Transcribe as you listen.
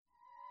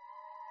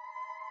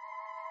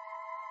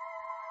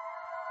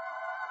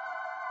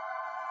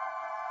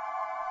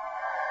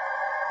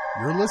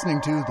You're listening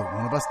to the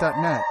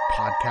oneofus.net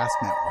podcast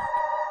network.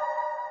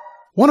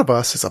 One of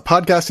Us is a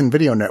podcast and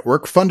video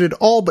network funded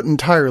all but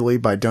entirely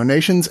by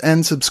donations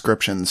and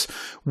subscriptions.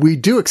 We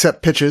do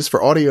accept pitches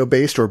for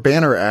audio-based or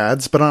banner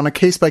ads, but on a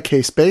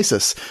case-by-case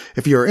basis.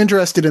 If you're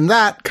interested in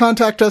that,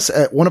 contact us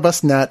at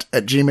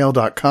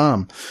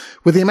oneofusnet@gmail.com.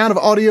 With the amount of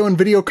audio and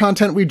video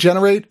content we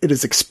generate, it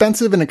is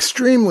expensive and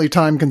extremely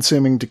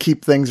time-consuming to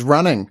keep things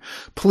running.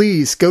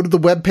 Please go to the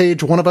webpage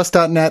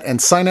oneofus.net and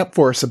sign up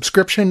for a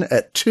subscription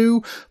at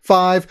 $2,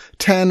 $5,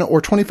 $10,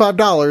 or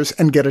 $25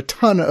 and get a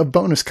ton of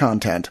bonus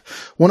content.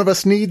 One of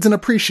Us needs and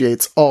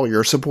appreciates all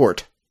your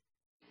support.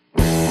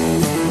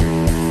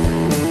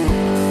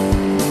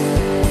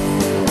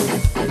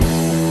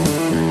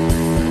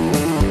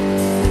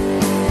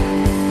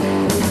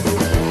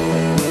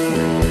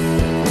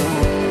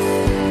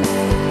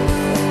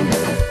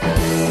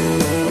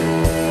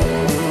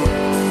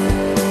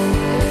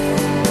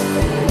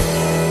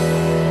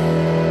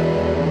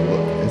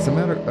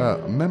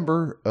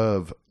 Member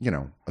of,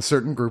 a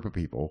certain group of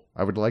people,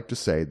 I would like to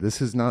say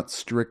this is not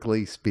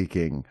strictly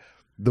speaking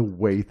the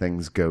way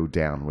things go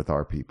down with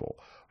our people,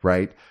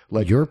 right?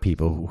 Like your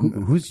people?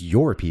 Who's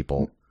your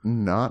people?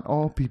 Not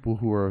all people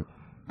who are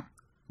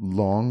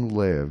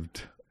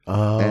long-lived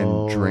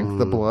and drink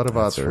the blood of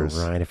others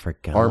right, I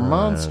forgot. Are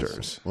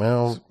monsters.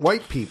 Well,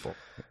 white people.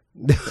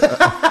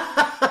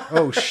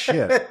 Oh,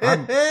 shit.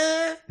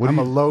 I'm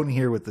alone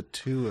here with the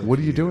two of you. What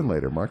are you doing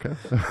later, Marco?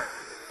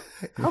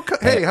 How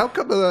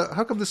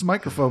come this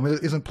microphone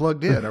isn't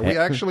plugged in? Are we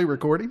actually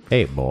recording?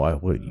 Hey, boy,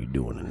 what are you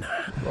doing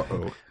tonight?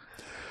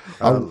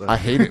 Uh-oh. I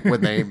hate it when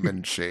they've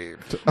been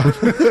shaved.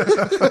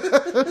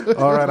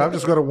 All right, I'm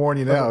just going to warn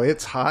you now.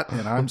 It's hot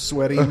and I'm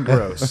sweaty and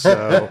gross,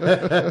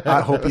 so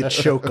I hope you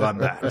choke on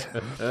that.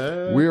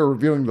 We are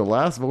reviewing the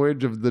last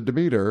voyage of the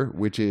Demeter,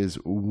 which is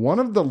one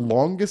of the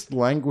longest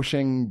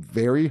languishing,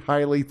 very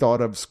highly thought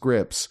of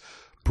scripts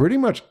pretty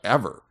much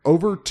ever.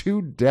 Over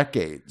 2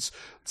 decades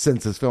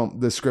since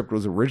this script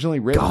was originally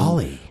written.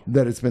 Golly.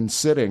 That it's been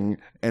sitting,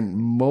 and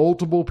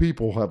multiple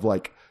people have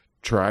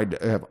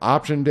have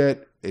optioned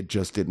it. It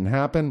just didn't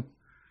happen.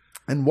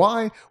 And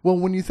why? Well,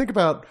 when you think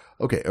about,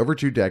 over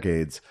 2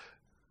 decades,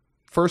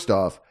 first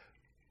off,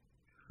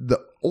 the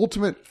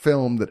ultimate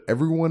film that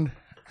everyone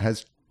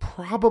has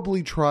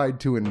probably tried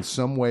to, in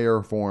some way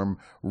or form,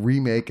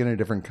 remake in a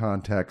different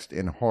context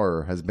in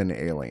horror has been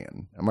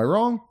Alien. Am I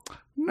wrong?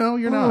 No,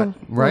 you're not.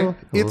 Right?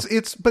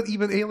 But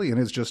even Alien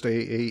is just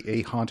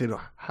a haunted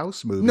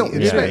house movie. No,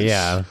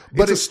 yeah.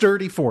 But it's a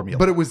sturdy formula.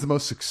 But it was the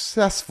most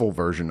successful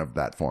version of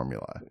that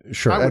formula.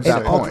 Sure. At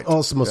that point.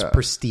 Also most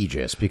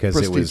prestigious because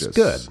it was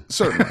good.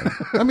 Certainly.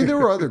 I mean, there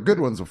were other good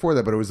ones before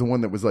that, but it was the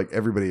one that was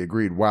everybody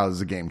agreed, wow, this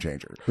is a game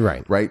changer.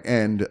 Right. Right.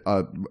 And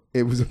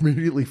it was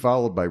immediately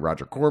followed by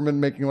Roger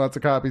Corman making lots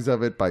of copies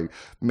of it, by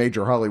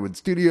major Hollywood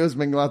studios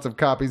making lots of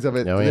copies of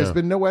it. There's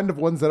been no end of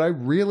ones that I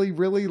really,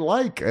 really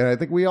like. And I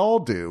think we all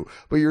do.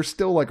 But you're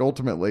still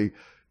ultimately,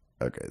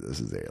 this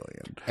is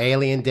Alien.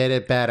 Alien did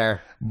it better.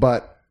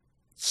 But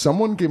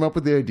someone came up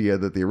with the idea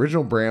that the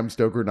original Bram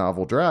Stoker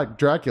novel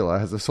Dracula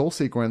has a soul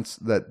sequence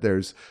that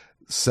there's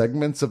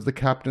segments of the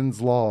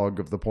captain's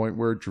log of the point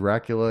where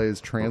Dracula is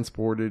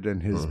transported in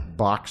his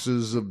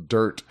boxes of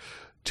dirt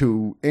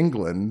to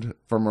England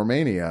from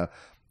Romania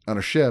on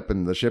a ship,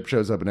 and the ship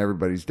shows up and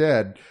everybody's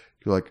dead.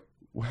 You're like,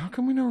 well, how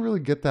come we never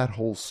really get that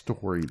whole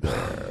story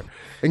there?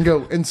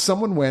 And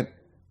someone went,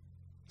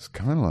 it's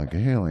kind of like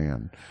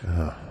Alien.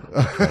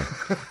 Okay.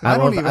 I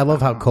love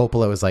how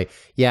Coppola was like,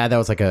 yeah, that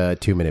was a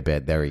 2-minute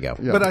bit. There you go.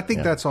 Yeah. But I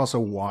think that's also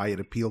why it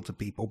appealed to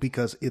people,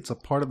 because it's a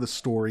part of the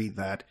story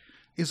that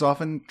is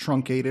often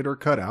truncated or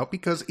cut out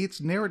because it's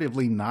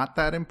narratively not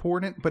that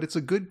important, but it's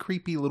a good,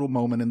 creepy little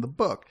moment in the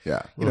book.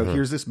 Yeah.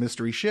 Here's this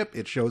mystery ship.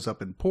 It shows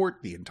up in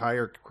port. The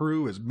entire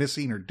crew is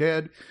missing or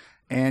dead.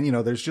 And,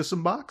 there's just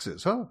some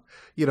boxes.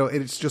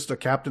 It's just a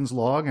captain's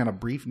log and a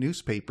brief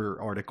newspaper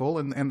article.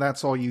 And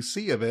that's all you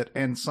see of it.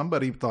 And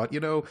somebody thought,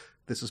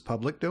 this is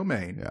public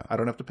domain. Yeah. I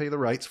don't have to pay the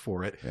rights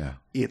for it. Yeah.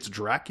 It's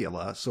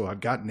Dracula. So I've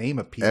got name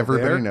appeal.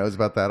 Everybody knows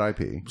about that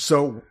IP.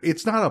 So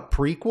it's not a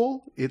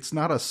prequel. It's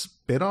not a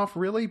spin-off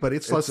really, but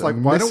it's less like,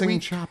 why don't we...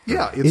 chapter.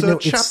 Yeah, it's a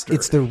chapter.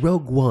 It's the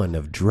Rogue One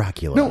of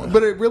Dracula. No,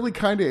 but it really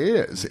kind of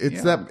is.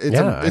 It's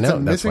a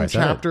missing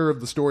chapter of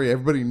the story.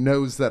 Everybody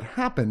knows that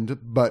happened,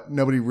 but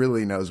nobody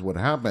really knows what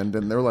happened.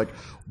 And they're like,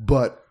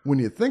 but when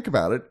you think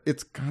about it,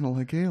 it's kind of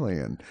like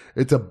Alien.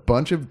 It's a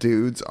bunch of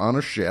dudes on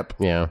a ship.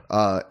 Yeah.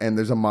 And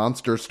there's a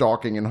monster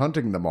stalking and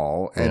hunting them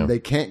all, and they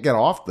can't get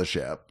off the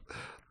ship.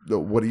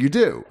 What do you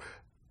do?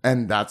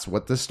 And that's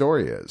what the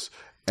story is.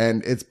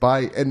 And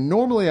and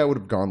normally I would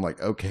have gone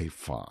okay,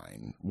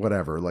 fine,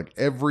 whatever.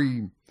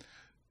 Every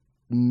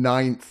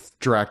ninth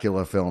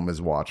Dracula film is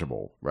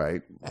watchable,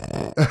 right?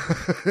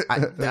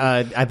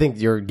 I think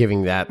you're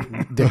giving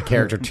the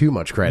character too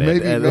much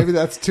credit. Maybe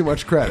that's too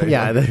much credit.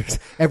 Yeah, there's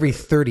every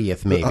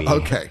 30th maybe.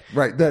 Okay,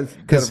 right.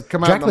 Because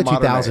Dracula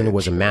 2000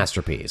 was a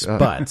masterpiece,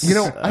 but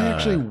I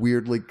actually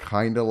weirdly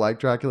kind of like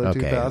Dracula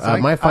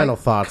 2000. My final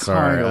thoughts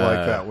are kind of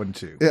like that one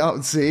too.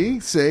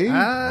 See,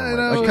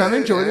 I kind of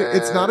enjoyed it.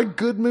 It's not a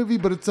good movie,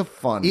 but it's a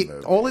fun movie.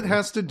 All it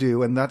has to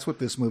do, and that's what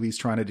this movie's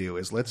trying to do,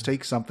 is let's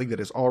take something that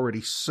is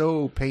already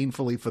so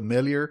painfully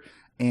familiar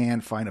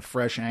and find a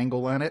fresh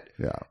angle on it.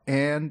 Yeah.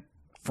 And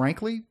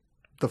frankly,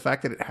 the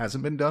fact that it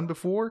hasn't been done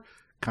before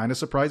kind of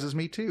surprises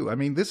me too. I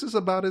mean, this is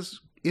about as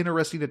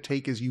interesting a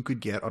take as you could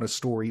get on a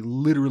story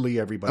literally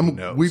everybody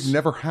knows. We've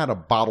never had a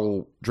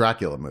bottle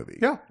Dracula movie.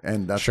 Yeah.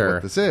 And that's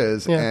what this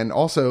is. Yeah. And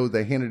also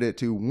they handed it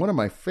to one of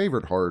my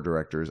favorite horror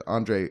directors,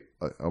 Andre.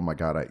 Oh my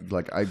God.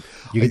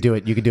 You could do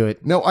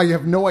it. No, I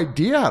have no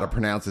idea how to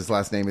pronounce his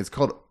last name. It's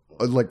called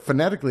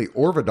phonetically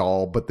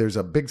Orvidal, but there's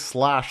a big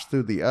slash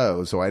through the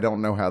O, so I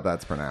don't know how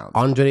that's pronounced.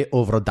 Andre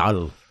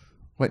Ovradal.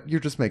 What? You're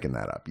just making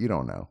that up. You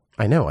don't know.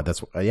 I know.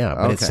 That's but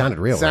it sounded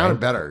real. Sounded right?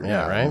 better.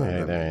 Yeah, right.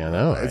 I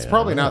know. It's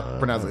probably not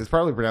pronounced. It's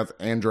probably pronounced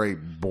Andre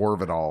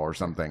Borvidal or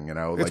something.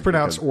 It's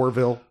pronounced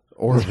Orville.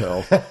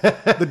 Orville.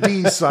 The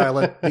D's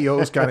silent, the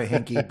O's kind of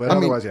hinky, but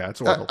otherwise,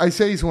 it's Orville. I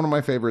say he's one of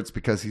my favorites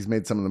because he's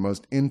made some of the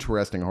most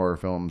interesting horror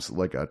films,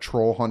 like a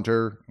Troll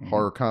Hunter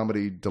horror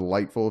comedy,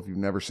 delightful. If you've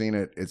never seen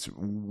it, it's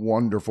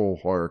wonderful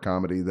horror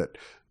comedy that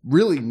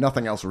really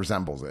nothing else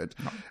resembles it.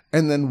 No.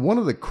 And then one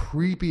of the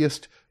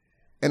creepiest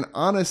and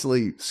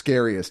honestly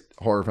scariest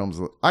horror films,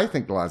 I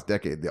think, the last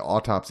decade, The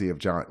Autopsy of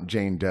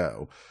Jane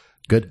Doe.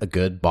 A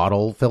good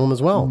bottle film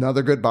as well.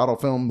 Another good bottle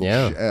film,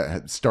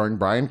 starring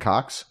Brian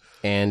Cox.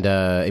 And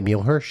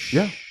Emil Hirsch.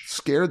 Yeah.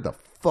 Scared the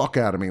fuck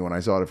out of me when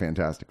I saw it at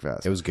Fantastic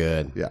Fest. It was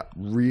good. Yeah.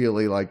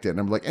 Really liked it. And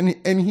I'm like, and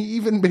he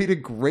even made a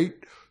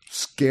great,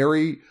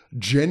 scary,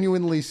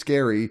 genuinely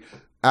scary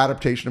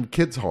adaptation of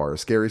kids' horror,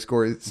 scary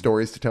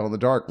stories to tell in the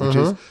dark, which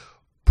is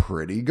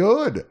pretty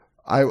good.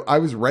 I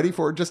was ready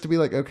for it just to be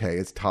like, okay,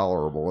 it's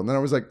tolerable. And then I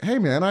was like, hey,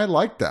 man, I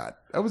like that.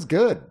 That was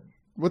good.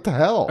 What the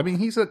hell? I mean,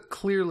 he's a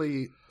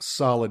clearly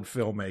solid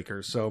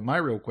filmmaker. So my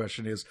real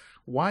question is,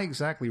 why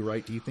exactly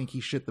right do you think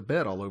he shit the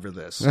bed all over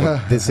this?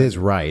 This is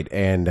right.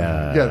 And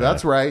yeah,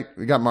 that's right.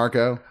 We got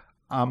Marco.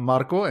 I'm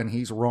Marco, and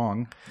he's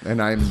wrong.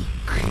 And I'm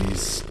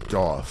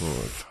Christoph.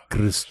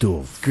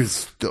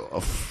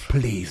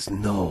 Please,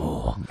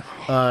 no.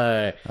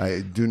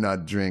 I do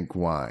not drink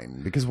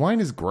wine because wine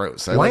is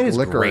gross. I wine like is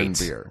liquor great. and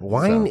beer.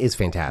 Wine is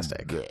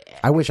fantastic.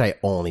 I wish I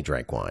only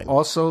drank wine.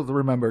 Also,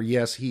 remember,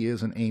 yes, he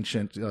is an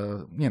ancient,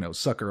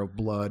 sucker of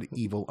blood,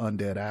 evil,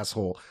 undead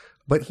asshole.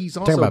 But he's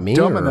also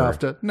dumb enough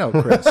to... No,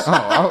 Chris.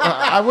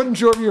 I wasn't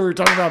sure if you were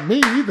talking about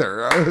me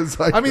either. I was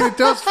like... I mean, it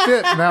does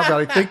fit now that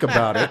I think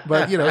about it.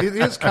 But, it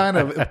is kind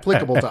of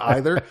applicable to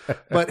either.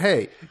 But,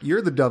 hey,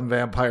 you're the dumb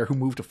vampire who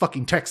moved to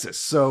fucking Texas.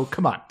 So,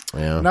 come on.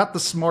 Yeah. Not the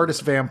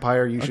smartest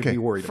vampire you should be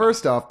worried about.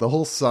 First off, the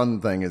whole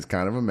sun thing is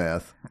kind of a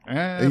myth.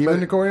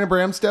 Even according to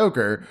Bram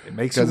Stoker. It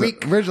makes you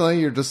weak. Originally,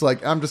 you're just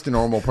like, I'm just a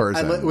normal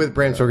person. With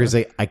Bram Stoker,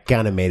 say, I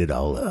kind of made it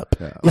all up.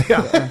 Yeah.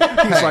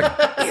 He's like,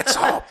 it's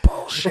all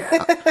bullshit.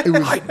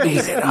 I made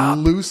it up.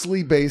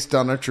 Loosely based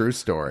on a true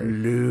story.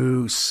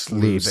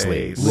 Loosely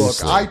based.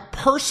 Look, I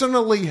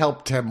personally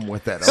helped him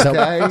with it,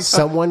 okay?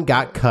 Someone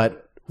got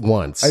cut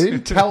once. I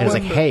didn't tell him. It's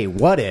like, hey,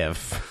 what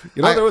if?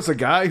 There was a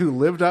guy who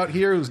lived out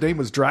here whose name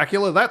was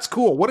Dracula. That's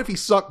cool. What if he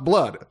sucked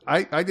blood?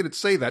 I didn't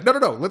say that. No.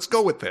 Let's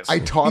go with this. I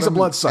taught He's him a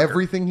bloodsucker.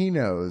 everything he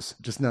knows,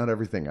 just not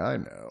everything I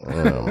know.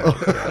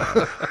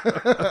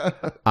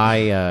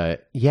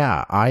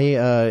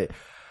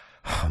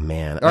 Oh,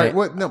 man. All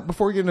right, no,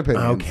 before we get into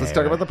opinions, let's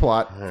talk about the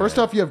plot. First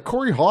off, you have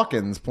Corey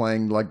Hawkins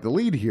playing like the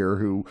lead here,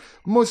 who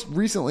most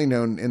recently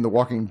known in The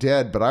Walking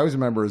Dead, but I always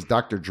remember as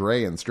Dr.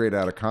 Dre in Straight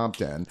Outta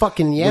Compton.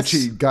 Fucking yes.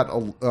 Which he got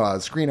a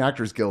Screen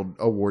Actors Guild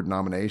Award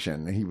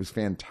nomination. He was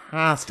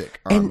fantastic.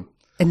 And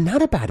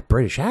not a bad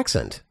British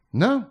accent.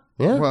 No.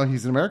 Yeah. Well,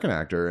 he's an American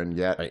actor, and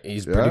yet...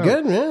 He's pretty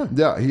good, yeah.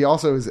 Yeah, he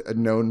also is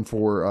known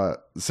for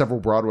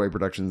several Broadway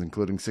productions,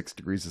 including 6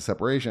 Degrees of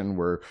Separation,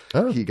 where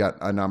he got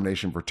a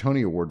nomination for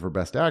Tony Award for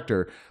Best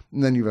Actor.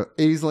 And then you have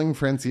Aisling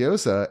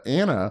Franciosa,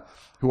 Anna,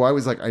 who I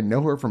was like, I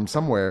know her from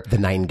somewhere. The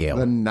Nightingale.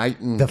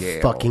 The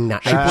fucking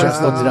Nightingale. I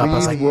just looked it up. I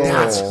was like,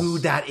 that's who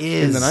that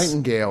is. In The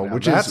Nightingale,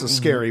 which that's is a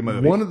scary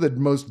movie. One of the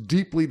most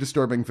deeply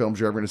disturbing films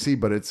you're ever going to see,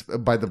 but it's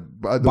by the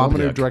woman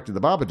who directed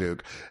The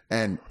Babadook.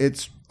 And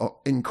it's an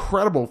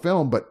incredible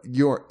film, but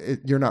you're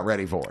not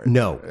ready for it.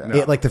 No.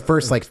 Like the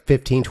first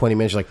 15, 20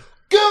 minutes, you're like,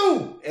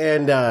 go!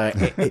 And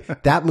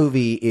that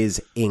movie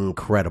is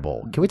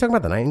incredible. Can we talk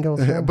about the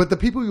Nightingales? But the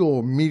people you'll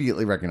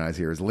immediately recognize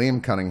here is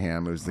Liam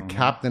Cunningham, who's the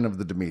captain of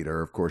the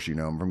Demeter. Of course, you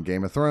know him from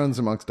Game of Thrones,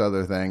 amongst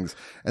other things.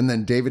 And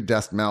then David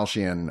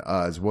Dastmalchian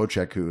as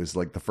Wojciech, who is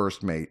like the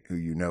first mate, who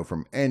you know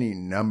from any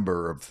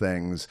number of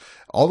things,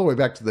 all the way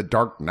back to The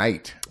Dark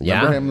Knight.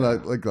 Yeah. Remember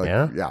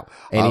him? Yeah.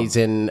 And he's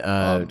in,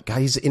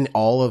 he's in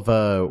all of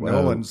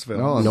Nolan's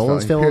films.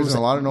 Nolan's films. He appears in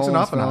a lot of He's in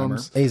Nolan's Oppenheimer.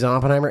 films. He's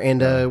Oppenheimer.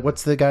 And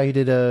what's the guy who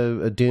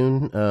did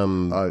Dune?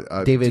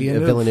 David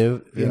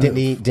Villeneuve.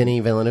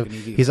 Denis Villeneuve.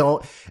 He's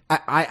all.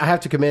 I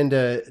have to commend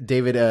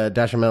David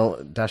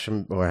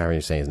Dasham, or however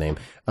you say his name.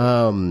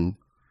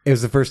 It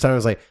was the first time I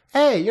was like,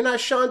 hey, you're not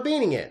Sean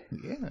Beaning it.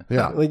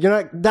 Yeah. Like, you're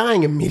not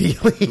dying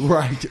immediately.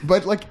 Right.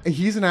 But like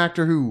he's an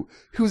actor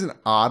who's an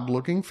odd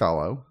looking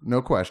fellow,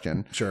 no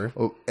question. Sure.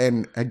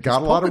 And had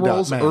got a lot of polka dot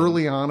roles man.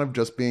 early on of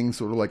just being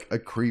sort of like a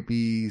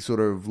creepy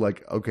sort of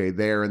like, okay,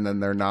 there and then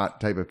they're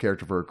not type of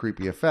character for a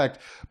creepy effect,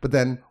 but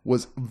then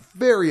was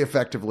very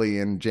effectively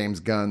in James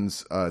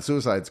Gunn's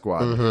Suicide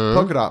Squad,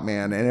 Polka Dot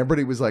Man, and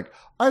everybody was like,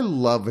 I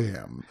love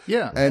him.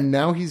 Yeah. And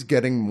now he's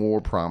getting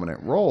more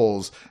prominent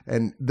roles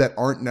and that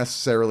aren't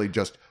necessarily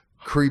just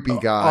creepy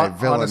guy,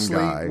 villain Honestly,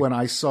 guy. when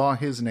I saw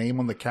his name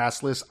on the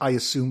cast list, I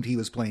assumed he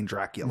was playing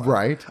Dracula.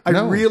 Right. I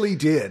No. really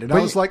did. And I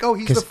was like, oh,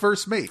 he's the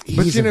first mate.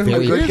 He's a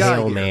very who is-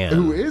 pale man.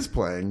 Who is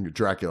playing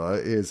Dracula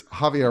is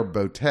Javier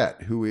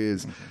Botet, who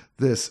is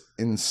this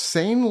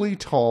insanely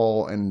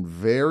tall and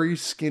very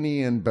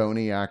skinny and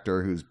bony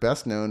actor who's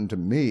best known to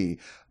me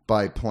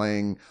by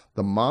playing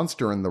the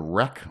monster in the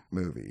Wreck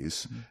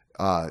movies.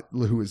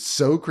 Who is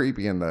so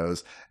creepy in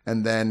those,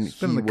 and then he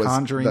been in the was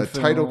Conjuring the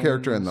title films.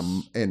 character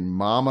in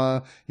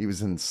Mama. He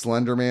was in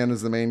Slender Man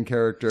as the main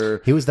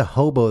character. He was the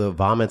hobo that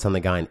vomits on the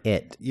guy in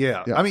It.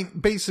 Yeah. I mean,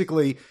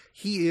 basically,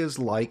 he is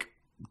like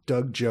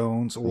Doug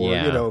Jones or,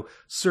 Yeah.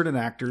 certain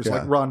actors Yeah.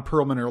 like Ron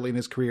Perlman early in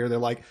his career. They're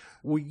like,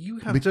 well, you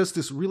have just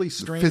this really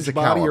strange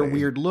body or physicality.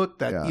 weird look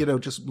that, Yeah.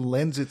 just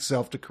lends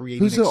itself to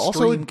creating Who's extreme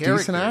also a characters.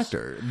 decent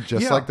actor,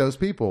 just Yeah. like those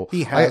people.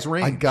 He has I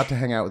range. got to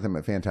hang out with him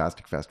at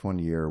Fantastic Fest one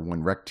year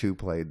when Rec 2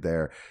 played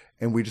there,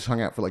 and we just hung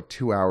out for like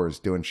 2 hours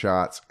doing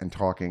shots and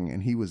talking,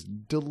 and he was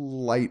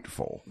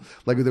delightful.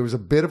 Like, there was a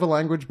bit of a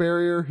language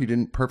barrier. He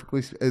didn't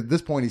perfectly, at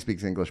this point he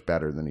speaks English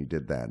better than he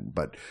did then,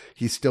 but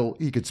he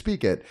could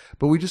speak it.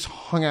 But we just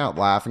hung out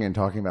laughing and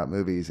talking about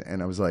movies,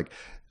 and I was like,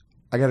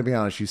 I got to be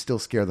honest, you still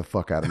scare the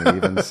fuck out of me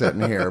even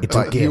sitting here,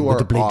 but you are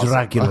awesome.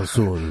 Dracula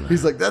soon.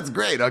 He's like, that's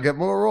great. I'll get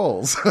more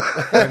roles.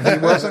 And he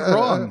wasn't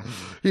wrong.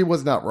 He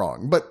was not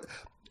wrong. But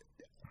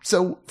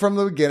so from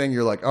the beginning,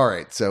 you're like, all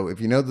right, so if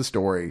you know the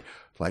story,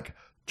 like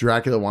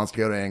Dracula wants to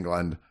go to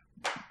England.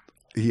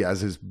 He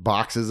has his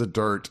boxes of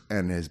dirt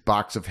and his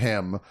box of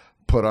him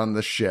put on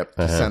the ship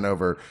to send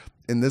over.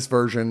 In this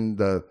version,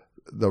 the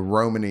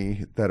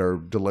Romani that are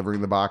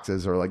delivering the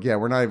boxes are like, yeah,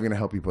 we're not even going to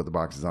help you put the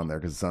boxes on there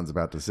because the sun's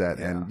about to set.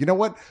 And you know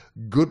what?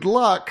 Good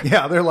luck.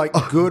 Yeah, they're like,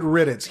 good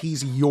riddance.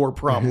 He's your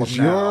problem It's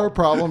now. your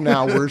problem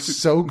now. We're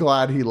so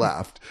glad he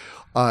left.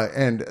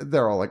 And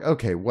they're all like,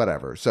 okay,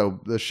 whatever. So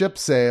the ship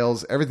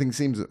sails. Everything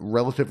seems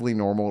relatively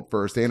normal at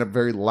first. They end up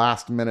very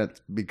last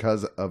minute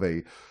because of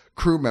a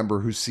crew member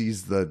who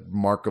sees the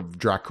mark of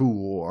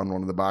Dracul on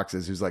one of the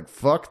boxes, who's like,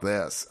 fuck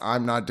this.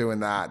 I'm not doing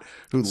that.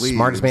 Who leaves.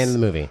 Smartest man in the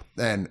movie.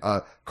 And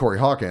Corey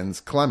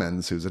Hawkins,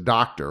 Clemens, who's a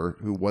doctor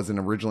who wasn't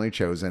originally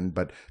chosen,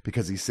 but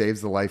because he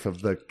saves the life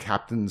of the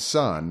captain's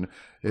son,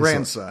 the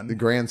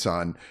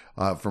grandson,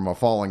 from a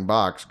falling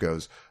box,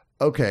 goes,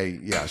 okay,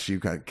 yes, you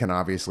can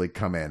obviously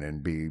come in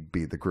and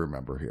be the crew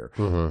member here.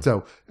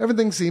 So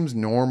everything seems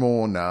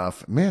normal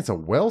enough. Man, it's a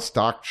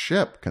well-stocked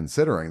ship,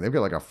 considering they've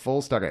got like a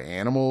full stock of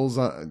animals,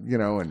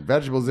 and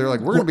vegetables. They're like,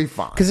 we're going to be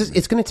fine. Because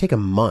it's going to take a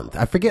month.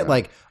 I forget,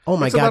 oh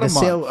my It's God, about to a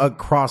sail month.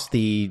 across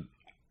the...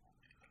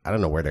 I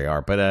don't know where they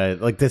are,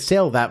 but like to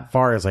sail that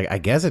far is like, I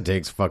guess it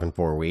takes fucking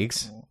 4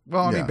 weeks.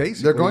 Well, I Yeah. mean,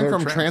 basically, they're going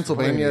from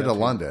Transylvania to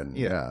London.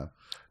 Yeah. Yeah.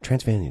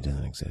 Transylvania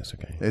doesn't exist,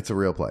 okay? It's a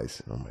real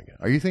place. Oh my God.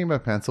 Are you thinking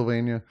about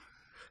Pennsylvania?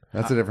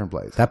 That's a different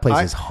place. That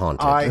place is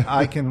haunted.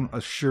 I can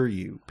assure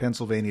you,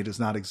 Pennsylvania does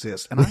not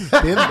exist. And I've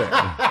been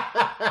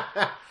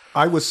there.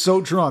 I was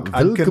so drunk,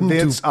 I'm Welcome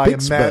convinced to I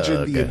imagined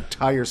Pittsburgh. the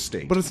entire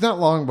state. But it's not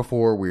long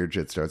before weird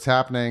shit starts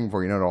happening,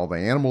 before you know all the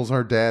animals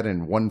are dead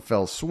in one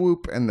fell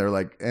swoop, and they're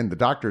like, and the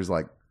doctor's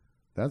like,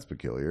 that's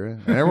peculiar.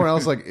 And everyone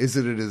else like, is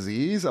it a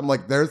disease? I'm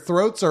like, their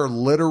throats are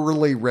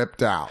literally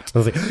ripped out. I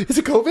was like, is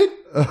it COVID?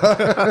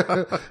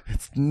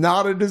 It's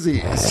not a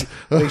disease.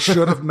 They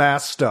should have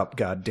masked up,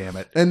 God damn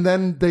it. And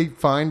then they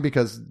find,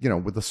 because,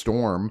 with the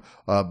storm,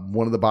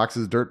 one of the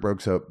boxes of dirt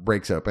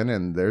breaks open,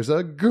 and there's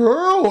a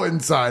girl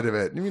inside of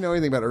it. And if you know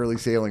anything about early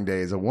sailing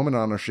days, a woman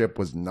on a ship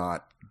was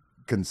not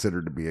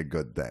considered to be a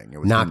good thing. It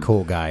was Not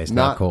cool, guys.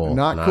 Not cool.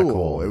 Not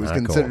cool. It was Not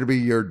considered cool. to be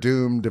you're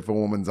doomed if a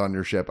woman's on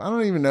your ship. I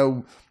don't even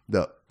know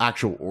the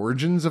actual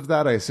origins of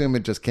that. I assume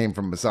it just came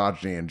from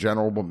misogyny in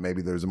general, but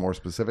maybe there's a more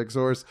specific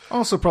source.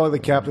 Also, probably the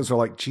captains are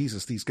like,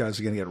 Jesus, these guys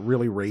are going to get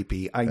really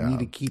rapey. I need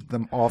to keep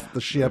them off the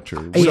ship so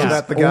Yeah.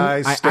 that the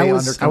guys stay I under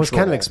was control.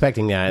 kind of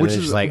expecting that, and Which it's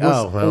is just like,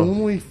 was oh, well.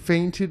 only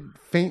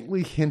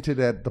faintly hinted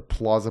at the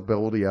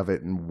plausibility of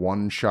it in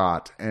one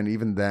shot, and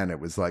even then it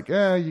was like,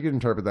 you can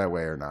interpret that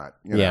way or not.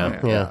 You know?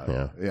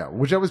 Yeah.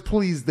 Which I was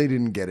pleased they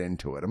didn't get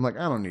into it. I'm like,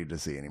 I don't need to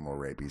see any more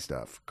rapey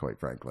stuff, quite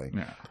frankly.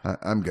 Yeah.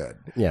 I'm good.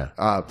 Yeah.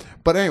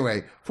 But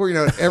anyway, before you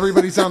know it,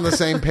 everybody's on the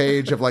same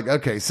page of like,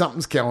 okay,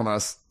 something's killing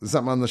us,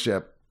 something on the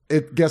ship.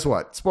 Guess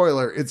what?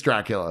 Spoiler, it's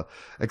Dracula.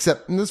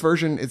 Except in this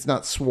version, it's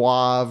not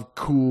suave,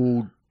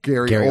 cool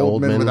Gary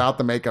Oldman without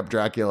the makeup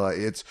Dracula.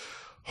 It's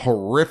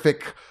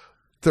horrific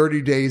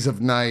 30 Days of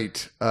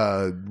Night,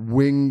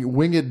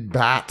 winged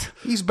bat.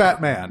 He's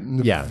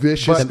Batman. Yeah.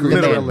 Vicious. The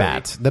man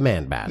bat. The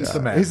man bat.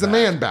 He's the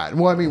man bat.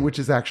 Well, I mean, which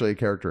is actually a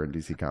character in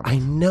DC Comics. I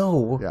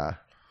know. Yeah.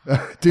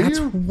 That's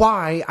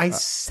why I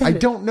said I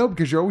don't know,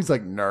 because you're always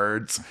like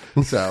nerds.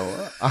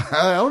 So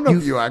I don't know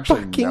if you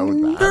actually know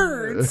that.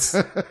 Nerds.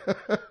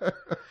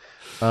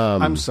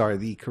 I'm sorry.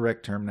 The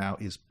correct term now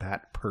is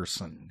bat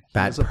person.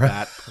 Bat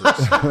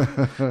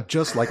person.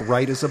 Just like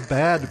Wright is a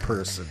bad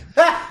person.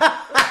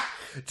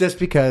 Just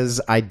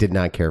because I did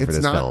not care for this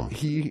film.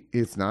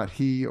 It's not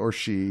he or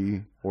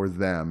she or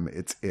them.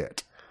 It's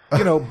it.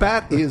 You know,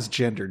 bat is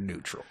gender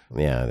neutral.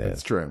 Yeah, it is.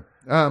 It's true.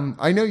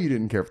 I know you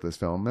didn't care for this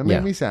film. That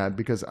made me sad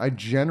because I,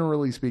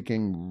 generally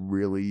speaking,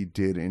 really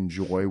did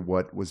enjoy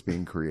what was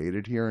being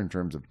created here in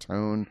terms of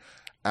tone,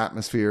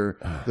 atmosphere,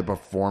 the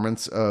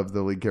performance of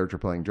the lead character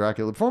playing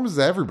Dracula. The performance of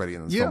everybody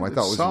in this film I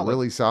thought was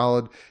really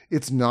solid.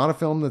 It's not a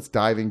film that's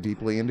diving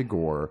deeply into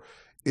gore.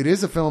 It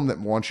is a film that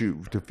wants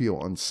you to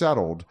feel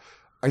unsettled.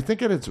 I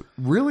think it's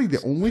really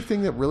the only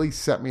thing that really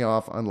set me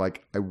off on,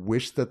 like, I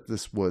wish that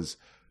this was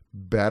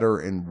better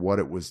in what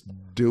it was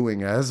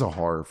doing as a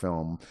horror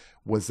film,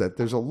 was that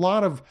there's a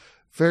lot of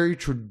very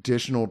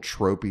traditional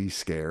tropey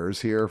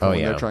scares here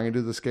when they're trying to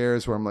do the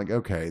scares, where I'm like,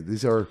 okay,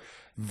 these are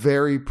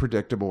very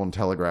predictable and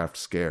telegraphed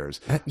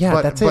scares.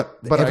 That's it.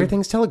 But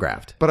everything's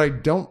telegraphed. But I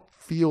don't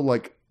feel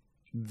like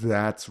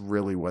that's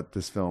really what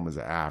this film is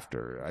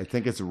after. I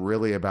think it's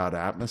really about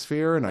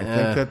atmosphere, and I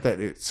think that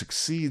it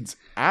succeeds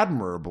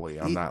admirably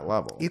on that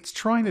level. It's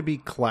trying to be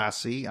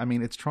classy. I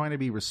mean, it's trying to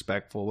be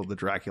respectful of the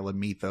Dracula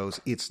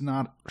mythos. It's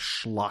not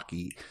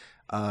schlocky.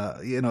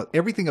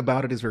 Everything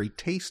about it is very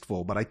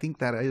tasteful, but I think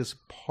that is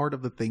part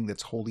of the thing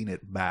that's holding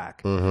it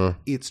back. Mm-hmm.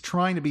 It's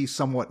trying to be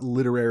somewhat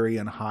literary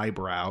and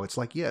highbrow. It's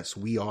like, yes,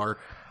 we are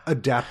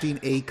adapting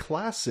a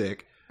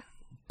classic,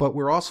 but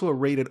we're also a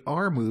rated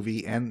R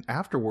movie. And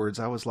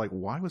afterwards, I was like,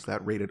 why was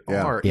that rated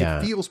R? Yeah.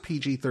 It feels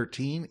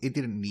PG-13. It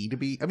didn't need to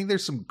be. I mean,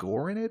 there's some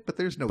gore in it, but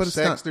there's no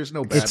sex. There's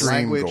no bad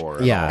language.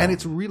 Gore. Yeah. And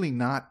it's really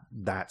not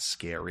that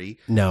scary.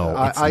 No,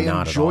 it's I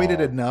not enjoyed at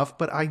all. it enough,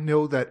 but I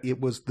know that it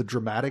was the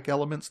dramatic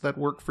elements that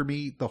worked for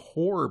me. The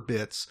horror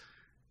bits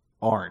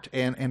aren't.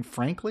 And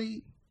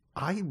frankly,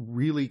 I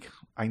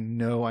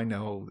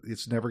know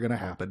it's never going to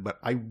happen, but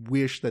I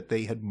wish that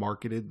they had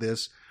marketed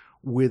this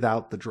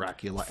without the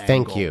Dracula angle.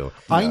 Thank you.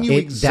 I knew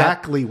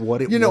exactly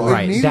what it was.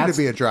 It needed to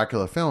be a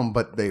Dracula film,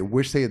 but they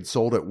wish they had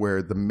sold it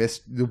where the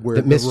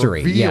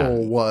mystery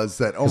reveal was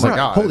that, oh my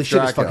God, holy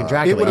shit, it's fucking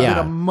Dracula. It would have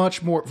been a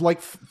much more, like,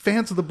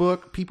 fans of the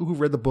book, people who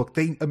read the book,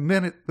 the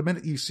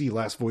minute you see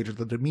Last Voyage of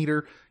the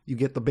Demeter, you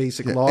get the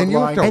basic log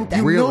line, and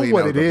you really know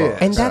what it is.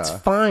 And that's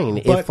fine.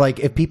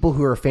 If people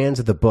who are fans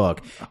of the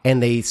book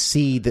and they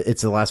see that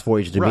it's the Last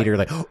Voyage of Demeter,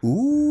 like,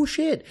 ooh,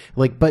 shit.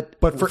 Like, but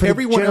for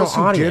everyone else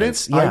who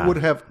audience,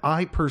 didn't,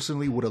 I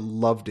personally would have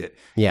loved it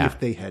if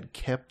they had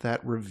kept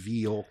that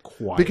reveal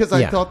quiet. Because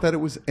I thought that it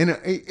was, and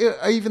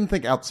I even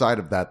think outside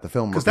of that, the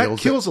film reveals, because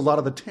that kills a lot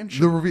of the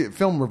tension. The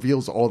film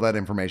reveals all that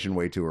information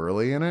way too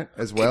early in it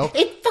as well.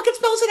 It fucking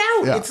spells it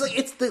out. Yeah. It's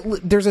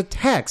like there's a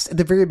text at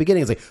the very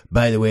beginning. It's like,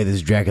 by the way, this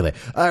is Dracula.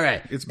 All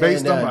right, it's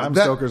based on Bram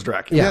Stoker's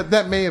Dracula. Yeah,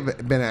 that may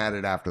have been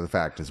added after the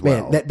fact as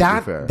well.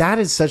 Man, that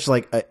is such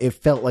like it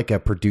felt like a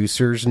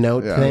producer's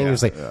note thing. It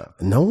was like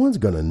no one's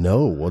gonna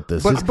know what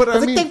this is. But I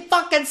mean, like, they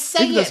fucking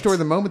say even the story.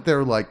 The moment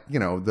they're like,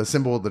 the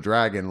symbol of the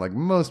dragon, like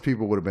most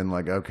people would have been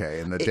like, okay,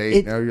 and the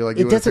date. You're like,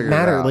 it doesn't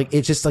matter. Like,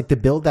 it's just like the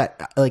build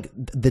that, like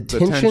the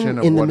tension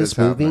in this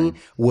movie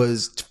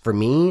was, for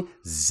me,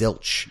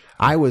 zilch.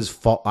 I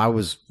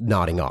was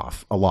nodding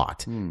off a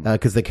lot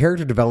because the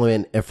character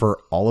development for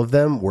all of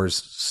them was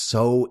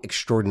so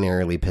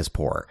extraordinarily piss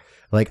poor.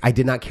 Like, I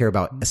did not care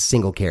about a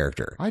single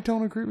character. I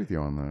don't agree with you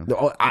on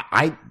that.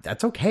 I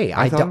that's okay.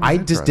 I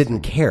just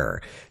didn't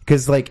care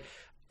because, like,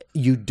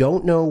 you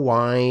don't know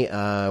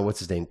why. What's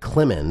his name?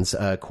 Clemens,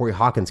 Corey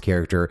Hawkins'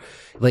 character.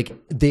 Like,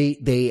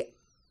 they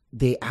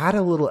add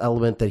a little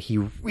element that he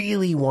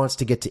really wants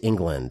to get to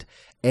England.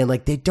 And,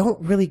 like, they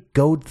don't really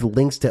go to the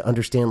lengths to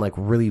understand, like,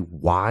 really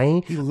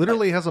why. He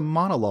literally has a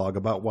monologue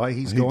about why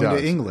he's going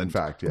to England. In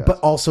fact, yes. But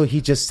also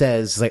he just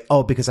says, like,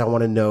 oh, because I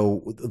want to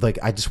know, like,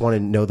 I just want to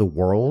know the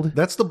world.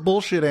 That's the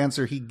bullshit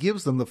answer he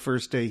gives them the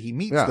first day he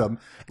meets them.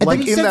 And like,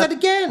 then he says that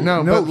again.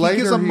 No, but later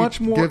he gives a much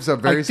more. Gives a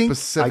very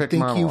specific I think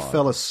monologue. you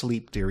fell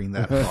asleep during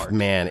that part.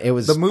 Man, it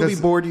was the movie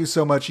bored you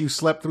so much you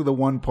slept through the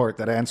one part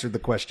that answered the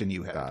question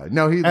you had.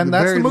 No, and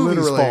that's the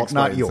movie's fault,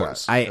 not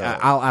yours.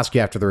 I'll ask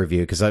you after the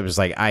review because I was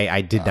like,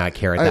 I did not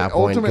care at that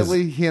point.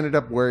 Ultimately, he ended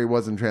up where he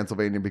was in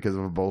Transylvania because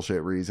of a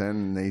bullshit reason.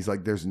 And he's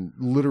like, there's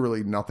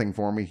literally nothing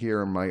for me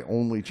here. And my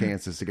only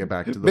chance is to get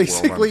back to the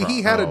Basically, world.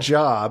 he had a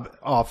job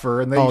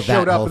offer and they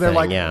showed up and they're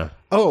like, yeah.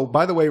 oh,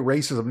 by the way,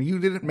 racism. You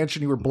didn't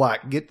mention you were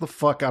black. Get the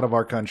fuck out of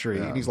our country.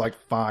 Yeah. And he's like,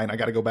 fine, I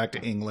got to go back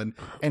to England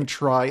and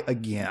try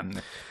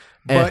again.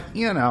 But,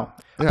 Yeah.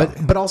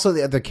 But also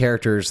the other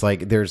characters,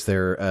 like there's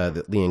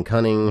Ian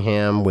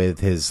Cunningham with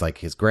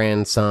his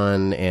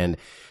grandson, and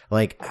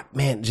like,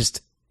 man,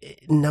 just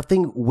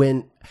nothing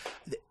when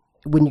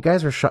you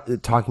guys were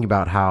talking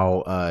about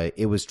how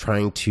it was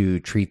trying to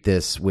treat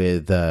this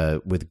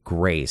with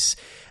grace.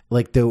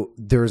 Like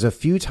there's a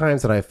few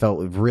times that I felt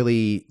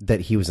really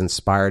that he was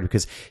inspired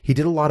because he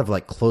did a lot of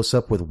like close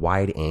up with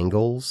wide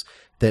angles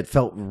that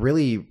felt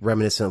really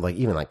reminiscent of like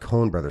even like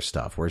Coen Brothers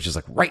stuff, where it's just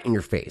like right in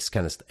your face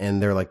kind of,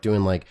 and they're like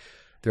doing like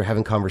they're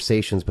having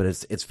conversations, but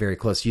it's very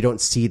close. You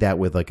don't see that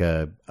with like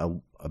a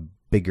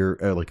bigger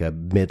or like a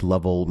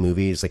mid-level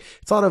movie. It's like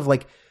it's a lot of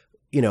like,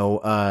 you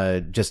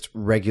know, just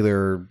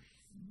regular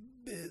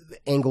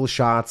angle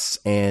shots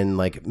and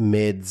like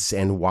mids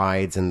and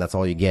wides, and that's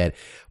all you get.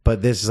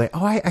 But this is like,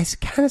 oh, I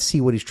kind of see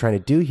what he's trying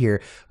to do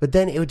here, but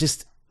then it would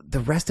just. The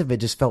rest of it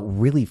just felt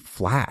really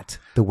flat,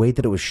 the way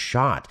that it was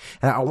shot.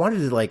 And I wanted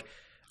to like,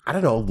 I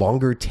don't know,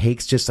 longer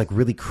takes, just like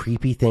really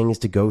creepy things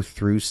to go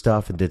through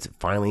stuff and to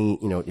finally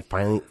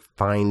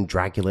find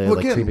Dracula like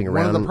again, creeping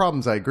around. One of the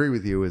problems I agree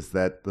with you is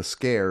that the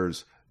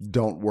scares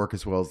don't work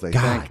as well as they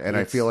think. And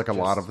I feel like a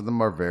lot of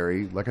them are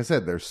very, like I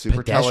said, they're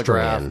super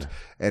telegraphed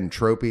and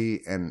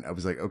tropey. And I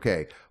was like,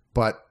 okay,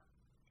 but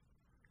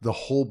the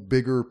whole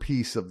bigger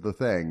piece of the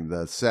thing,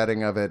 the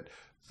setting of it,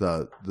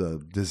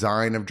 the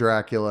design of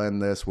Dracula in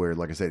this, where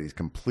like I said, he's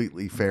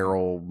completely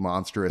feral,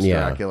 monstrous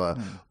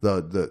Dracula.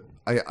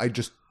 I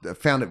just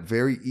found it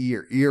very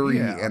eerie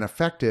and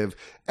effective.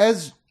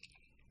 As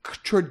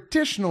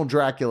traditional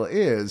Dracula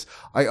is,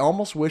 I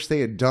almost wish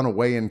they had done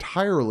away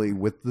entirely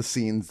with the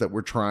scenes that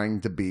were trying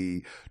to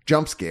be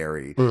jump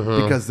scary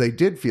because they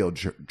did feel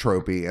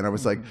tropey. And I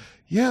was like,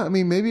 yeah, I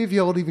mean, maybe if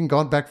y'all had even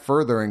gone back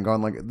further and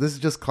gone like, this is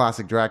just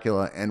classic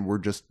Dracula and we're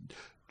just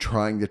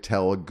trying to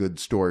tell a good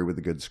story with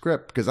a good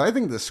script, because I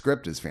think the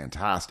script is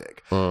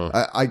fantastic.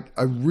 I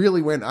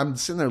really I'm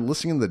sitting there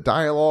listening to the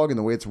dialogue and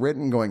the way it's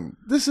written going,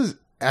 this is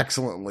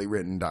excellently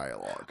written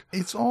dialogue.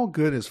 It's all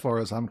good as far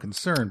as I'm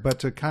concerned, but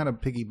to kind of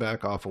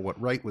piggyback off of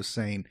what Wright was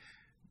saying,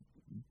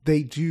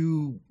 they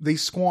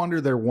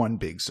squander their one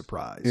big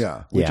surprise,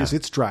 which is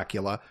it's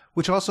Dracula,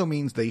 which also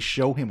means they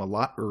show him a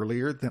lot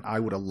earlier than I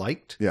would have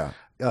liked.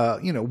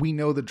 You know, we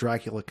know that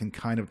Dracula can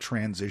kind of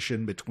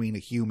transition between a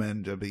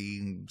human to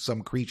being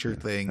some creature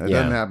thing. It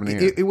doesn't happen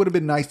here. It would have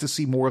been nice to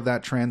see more of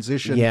that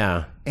transition.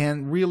 Yeah.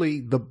 And really,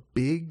 the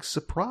big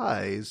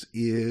surprise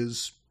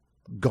is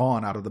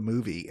gone out of the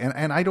movie.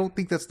 And I don't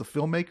think that's the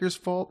filmmaker's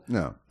fault.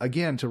 No.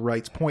 Again, to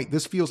Wright's point,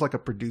 this feels like a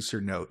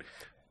producer note.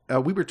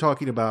 We were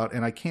talking about,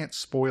 and I can't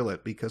spoil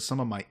it because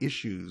some of my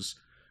issues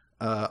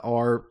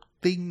are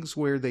things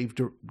where they've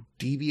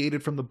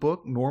deviated from the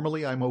book.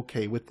 Normally, I'm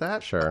okay with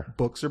that. Sure.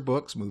 Books are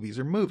books, movies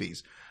are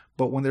movies.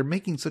 But when they're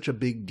making such a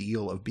big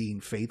deal of being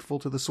faithful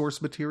to the source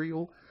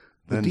material,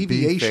 the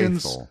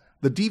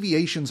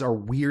deviations are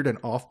weird and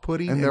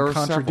off-putting and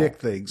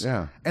contradict things.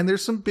 Yeah. And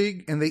there's some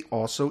and they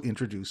also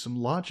introduce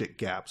some logic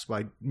gaps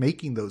by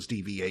making those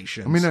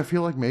deviations. I mean, I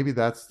feel like maybe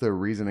that's the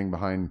reasoning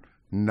behind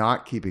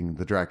not keeping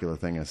the Dracula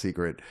thing a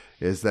secret,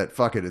 is that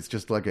fuck it, it's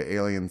just like an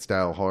alien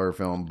style horror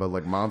film, but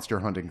like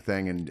monster hunting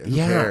thing, and who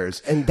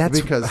cares? And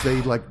that's because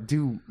they like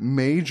do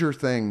major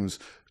things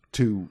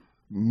to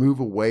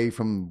move away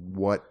from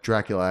what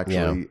Dracula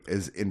actually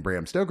is in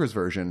Bram Stoker's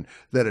version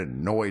that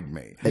annoyed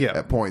me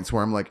at points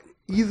where I'm like,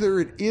 either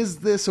it is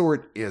this or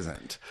it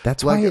isn't.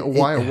 That's like,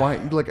 why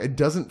like it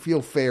doesn't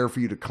feel fair for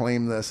you to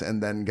claim this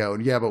and then go,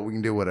 yeah, but we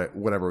can do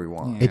whatever we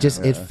want.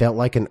 It felt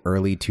like an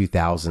early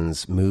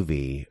 2000s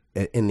movie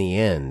in the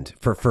end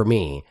for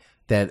me,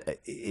 that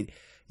you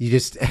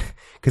just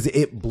because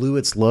it blew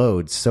its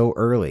load so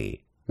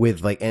early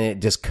with like, and it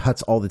just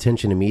cuts all the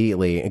tension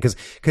immediately because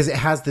it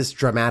has this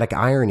dramatic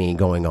irony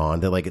going on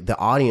that like the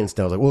audience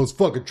knows like, well, it's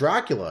fucking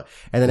Dracula,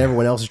 and then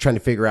everyone else is trying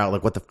to figure out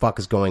like what the fuck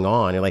is going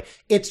on. You're like,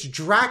 it's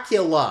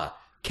Dracula,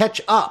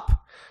 catch up.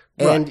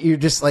 And you're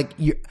just like,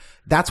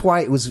 that's why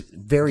it was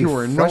very. You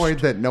were annoyed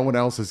that no one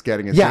else is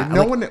getting it. Yeah,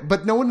 no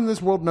one in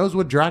this world knows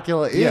what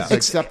Dracula is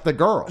except the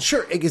girl.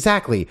 Sure,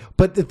 exactly.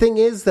 But the thing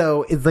is,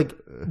 though, is like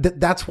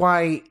that's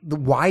why.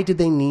 Why did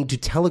they need to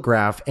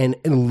telegraph and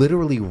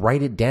literally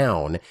write it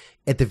down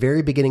at the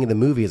very beginning of the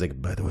movie? Is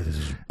like, by the way, this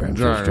is Bram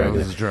Stoker's Dracula.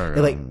 This is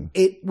Dracula. Like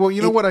it. Well,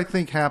 you know what I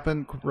think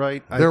happened,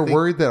 right? They're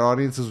worried that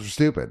audiences are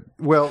stupid.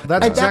 Well,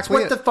 that's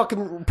what the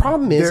fucking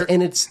problem is,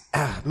 and it's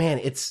man,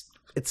 it's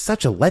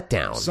such a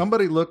letdown.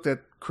 Somebody looked at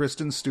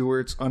Kristen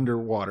Stewart's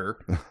Underwater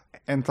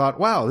and thought,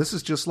 wow, this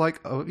is just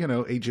like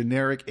a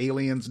generic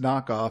Aliens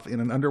knockoff in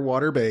an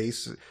underwater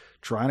base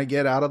trying to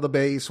get out of the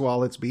base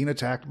while it's being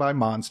attacked by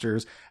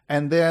monsters.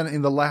 And then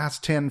in the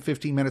last 10,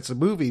 15 minutes of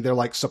the movie, they're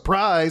like,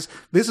 surprise,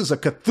 this is a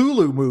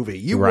Cthulhu movie.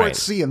 You weren't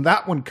seeing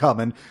that one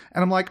coming.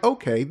 And I'm like,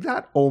 okay,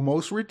 that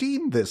almost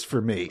redeemed this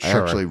for me. I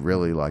actually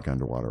really like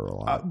Underwater a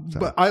lot.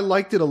 But I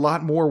liked it a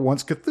lot more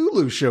once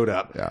Cthulhu showed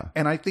up. Yeah.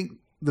 And I think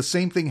the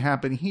same thing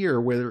happened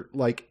here where,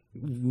 like,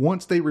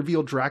 once they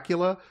revealed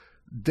Dracula,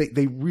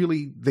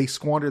 they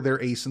squandered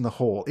their ace in the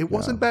hole. It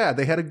wasn't bad.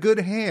 They had a good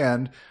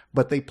hand,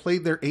 but they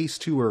played their ace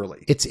too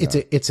early. It's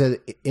a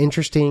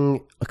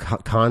interesting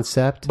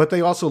concept. But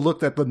they also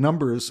looked at the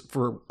numbers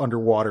for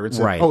Underwater and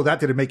said, "Oh, that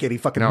didn't make any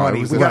fucking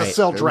money. We got to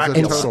sell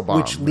Dracula."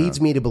 Which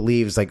leads me to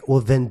believe is like, well,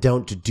 then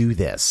don't do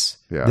this.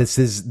 Yeah. This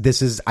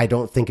is. I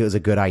don't think it was a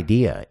good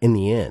idea in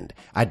the end.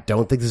 I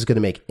don't think this is going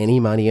to make any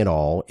money at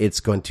all. It's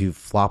going to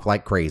flop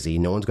like crazy.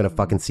 No one's going to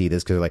fucking see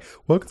this because they're like,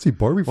 well, I can see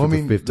Barbie for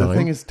the fifth time. The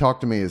thing is,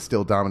 Talk to Me is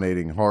still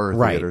dominating horror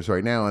theaters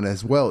right now, and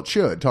as well it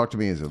should. Talk to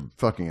Me is a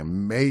fucking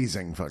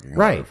amazing fucking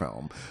horror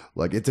film.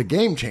 Like, it's a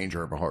game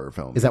changer of a horror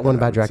film. Is that one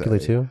about Dracula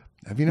too?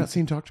 Have you not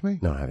seen Talk to Me?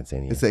 No, I haven't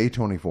seen it. It's the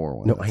A24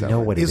 one. No, I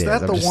know what it is. Is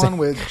that the one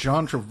with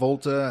John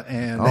Travolta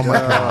and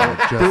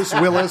Bruce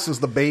Willis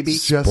as the baby?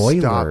 Just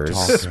Spoilers.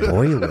 stop talking.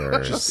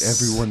 Spoilers.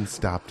 Just everyone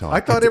stop talking.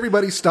 I thought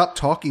Everybody Stopped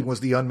Talking was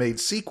the unmade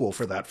sequel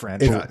for that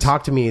franchise.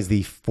 Talk to Me is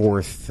the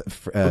fourth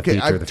feature of the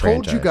franchise. I've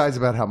told you guys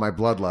about how my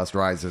bloodlust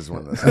rises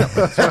when this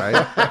happens,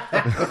 right?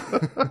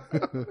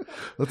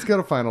 Let's go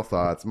to final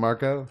thoughts.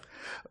 Marco?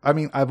 I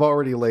mean, I've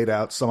already laid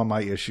out some of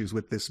my issues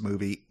with this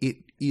movie. It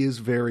is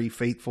very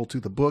faithful to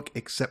the book,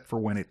 except for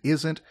when it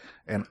isn't,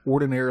 and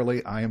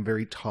ordinarily I am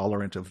very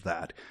tolerant of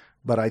that.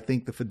 But I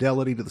think the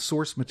fidelity to the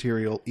source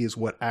material is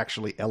what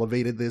actually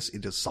elevated this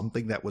into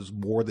something that was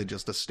more than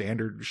just a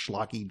standard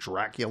schlocky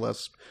Dracula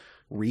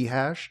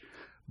rehash.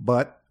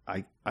 But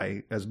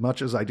I, as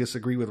much as I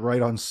disagree with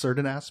Wright on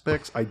certain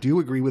aspects, I do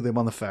agree with him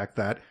on the fact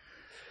that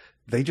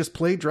they just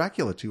played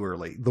Dracula too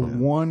early. The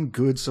one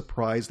good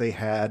surprise they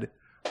had,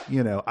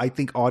 you know, I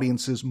think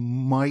audiences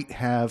might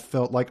have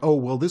felt like, oh,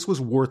 well, this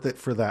was worth it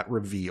for that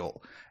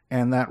reveal.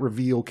 And that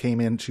reveal came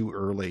in too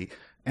early.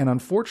 And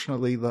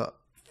unfortunately, the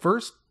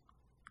first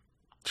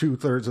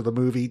 2/3 of the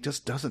movie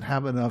just doesn't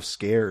have enough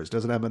scares,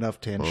 doesn't have enough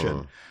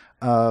tension.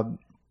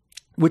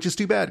 Which is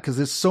too bad, because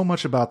there's so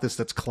much about this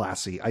that's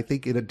classy. I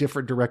think in a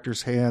different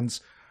director's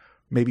hands,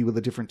 maybe with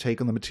a different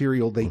take on the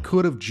material, they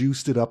could have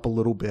juiced it up a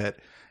little bit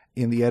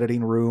in the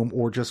editing room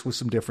or just with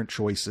some different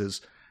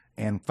choices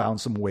and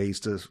found some ways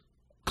to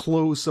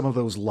close some of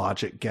those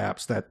logic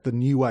gaps that the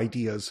new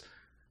ideas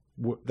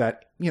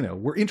that, you know,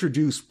 were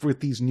introduced with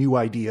these new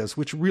ideas,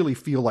 which really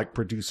feel like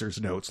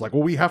producers' notes. Like,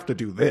 well, we have to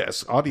do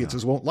this.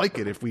 Audiences won't like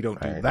it if we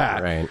don't do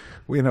that. Right.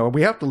 You know,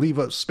 we have to leave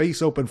a space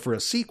open for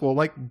a sequel.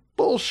 Like,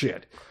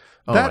 bullshit.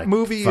 That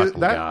movie,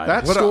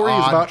 that story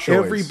is about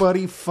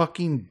everybody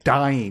fucking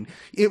dying.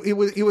 It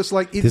was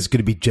like this is going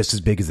to be just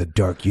as big as the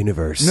Dark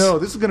Universe. No,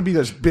 this is going to be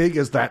as big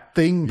as that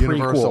Thing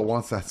Universal prequel.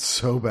 wants that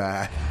so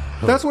bad.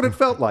 That's what it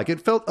felt like. It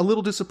felt a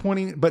little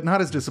disappointing, but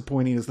not as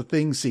disappointing as the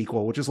Thing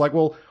sequel, which is like,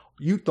 well,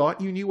 you thought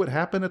you knew what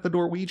happened at the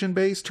Norwegian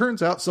base?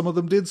 Turns out some of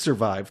them did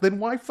survive. Then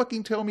why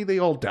fucking tell me they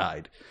all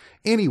died?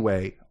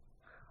 Anyway,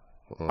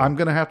 I'm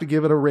going to have to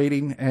give it a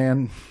rating,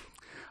 and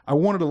I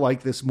wanted to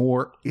like this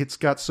more. It's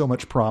got so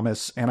much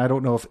promise, and I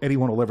don't know if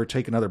anyone will ever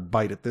take another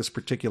bite at this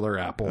particular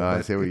apple. But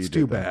I see what it's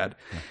too bad.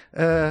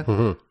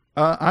 I'm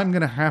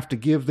going to have to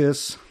give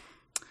this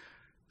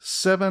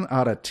 7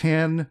 out of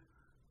 10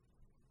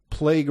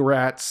 plague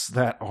rats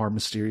that are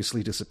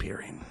mysteriously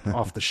disappearing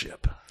off the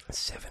ship.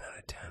 7 out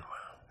of 10. Wow.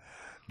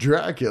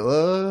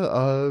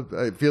 Dracula,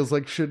 it feels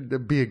like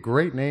should be a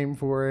great name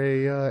for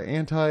a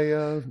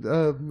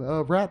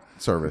anti-rat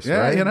service,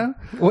 right? You know?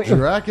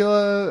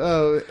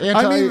 Dracula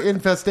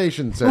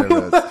anti-infestation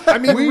service. I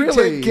mean, we really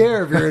take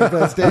care of your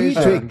infestation. We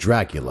take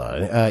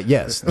Dracula.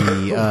 Yes,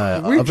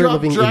 the we drop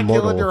living Dracula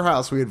immortal. in your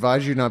house. We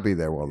advise you not be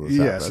there while this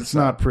happens. Yes, it's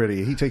not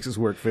pretty. He takes his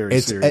work very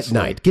It's seriously. at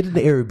night. Get an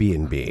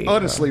Airbnb.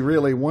 Honestly,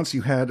 really, once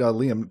you had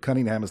Liam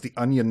Cunningham as the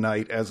Onion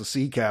Knight as a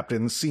sea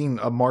captain, seen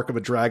a mark of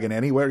a dragon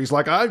anywhere, he's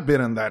like, I've been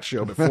in that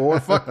show before.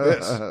 Fuck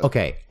this.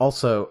 Okay.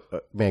 Also,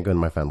 may I go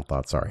into my final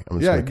thoughts? Sorry, I'm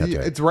just going to cut to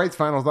it. It's Wright's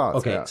final thoughts.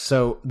 Okay,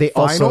 so they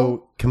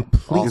also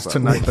completely Is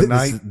tonight the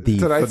night?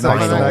 Tonight's the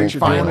night.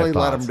 Finally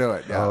let him do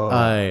it.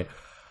 Yeah.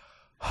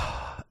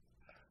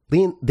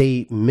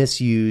 They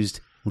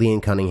misused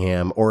Liam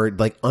Cunningham, or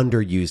like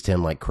underused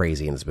him like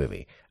crazy in this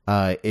movie.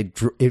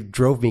 It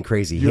drove me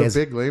crazy. You're a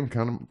big Liam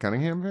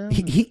Cunningham fan?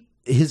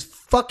 His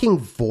fucking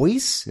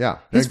voice. Yeah.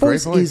 His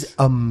voice is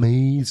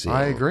amazing.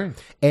 I agree.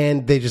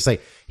 And they just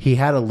like, he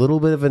had a little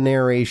bit of a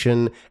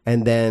narration,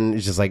 and then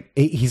it's just like,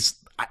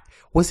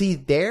 was he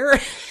there?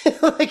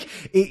 Like,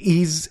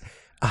 he's,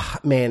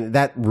 Man,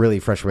 that really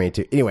frustrated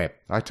me too. Anyway,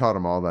 I taught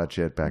him all that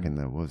shit back in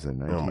the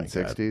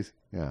 1960s.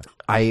 Yeah,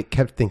 I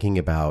kept thinking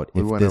about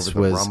we if went this over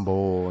was the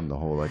Rumble and the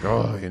whole like,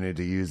 you need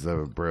to use the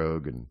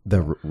brogue and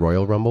the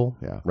Royal Rumble,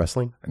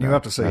 wrestling. And you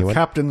have to say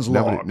Captain's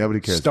Log. Nobody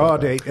cares. Star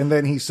date, and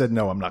then he said,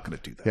 "No, I'm not going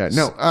to do that."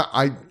 Yeah, no.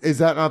 Is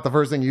that not the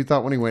first thing you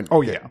thought when he went?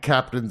 Oh yeah,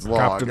 Captain's Log.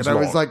 Captain's and I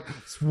was Log. like,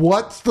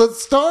 "What's the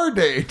star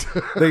date?"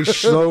 They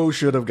so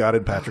should have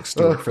gotten Patrick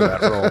Stewart for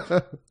that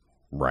role,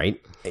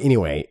 right?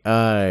 Anyway,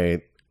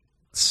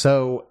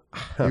 so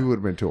you would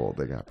have been too old.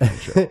 They got that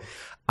show.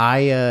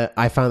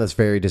 I found this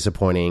very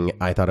disappointing.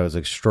 I thought it was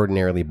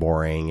extraordinarily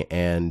boring,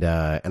 and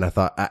I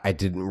thought I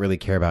didn't really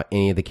care about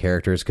any of the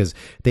characters because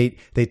they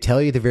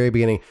tell you at the very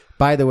beginning,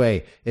 by the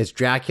way, it's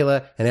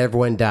Dracula and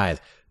everyone dies.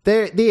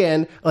 There, the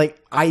end.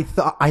 Like I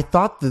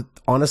thought that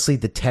honestly,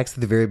 the text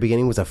at the very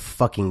beginning was a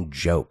fucking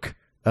joke.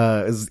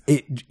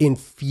 It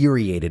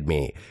infuriated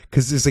me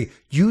because it's like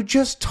you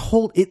just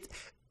told it,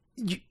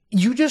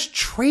 you just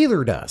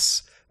trailered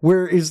us.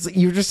 Whereas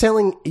you're just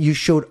telling, you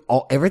showed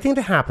everything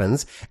that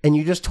happens, and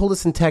you just told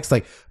us in text,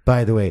 like,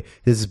 by the way,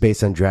 this is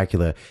based on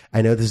Dracula.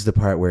 I know this is the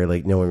part where,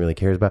 like, no one really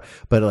cares about,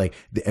 but, like,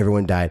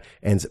 everyone died,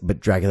 but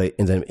Dracula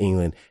ends up in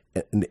England,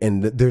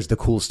 and there's the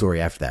cool story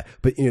after that.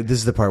 But, this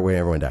is the part where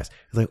everyone dies.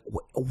 It's like,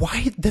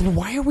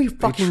 why are we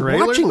fucking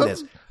watching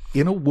this?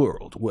 In a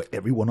world where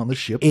everyone on the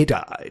ship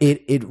died.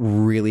 It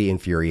really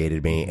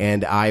infuriated me,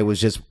 and I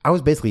was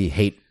basically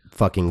hate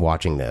fucking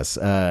watching this.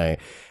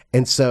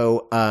 And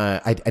so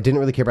I didn't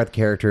really care about the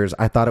characters.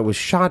 I thought it was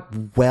shot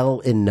well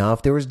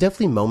enough. There was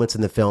definitely moments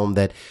in the film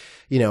that,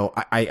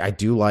 I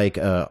do like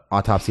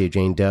Autopsy of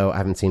Jane Doe. I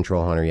haven't seen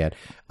Troll Hunter yet.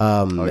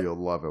 You'll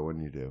love it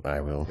when you do.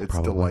 I will. It's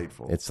probably.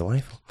 delightful. It's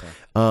delightful.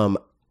 Yeah.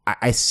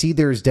 I see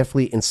there's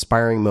definitely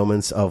inspiring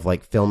moments of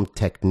like film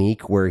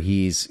technique where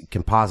he's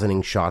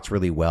compositing shots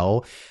really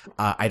well.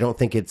 I have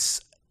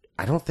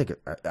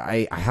to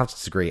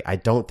disagree. I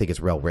don't think it's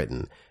well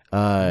written.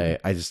 I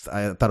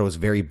thought it was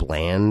very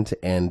bland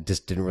and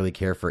just didn't really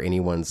care for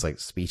anyone's like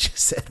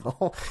speeches at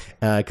all.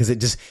 Cause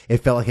it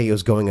felt like he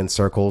was going in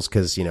circles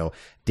cause,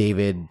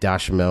 David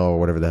Dashamel or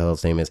whatever the hell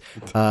his name is,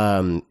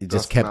 he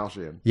just kept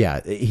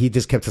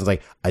saying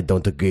like, I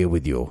don't agree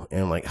with you.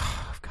 And I'm like,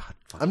 oh God.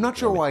 I'm not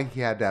sure why he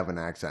had to have an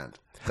accent.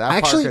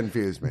 That part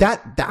confused me.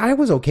 That I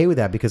was okay with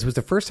that because it was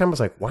the first time I was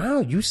like,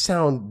 wow, you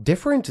sound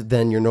different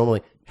than you're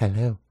normally.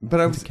 Hello.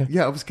 But I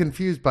was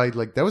confused by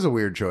like, that was a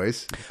weird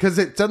choice because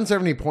it doesn't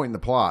serve any point in the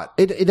plot.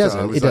 It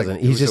doesn't. It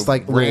doesn't. He's just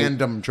like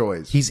random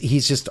choice.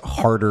 He's just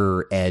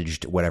harder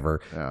edged,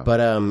 whatever. Yeah.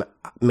 But,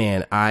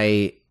 man,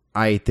 I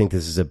think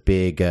this is a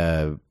big,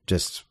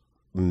 just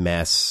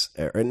mess,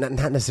 or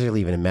not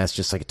necessarily even a mess,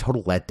 just like a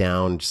total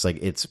letdown. Just like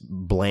it's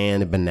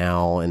bland and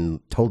banal and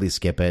totally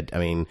skip it. I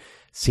mean,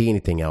 see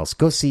anything else.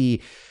 Go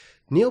see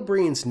Neil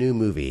Breen's new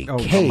movie,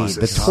 Cade,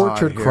 The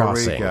Tortured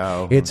Crossing.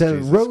 It's a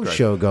road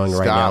show going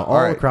right now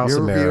all across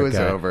America. Review is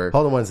over.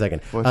 Hold on one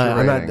second. What's your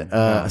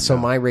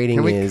rating? My rating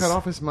Can we is... cut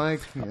off his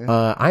mic?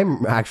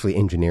 I'm actually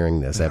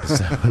engineering this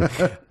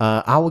episode.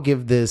 I will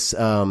give this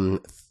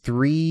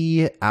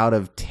 3 out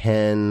of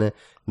 10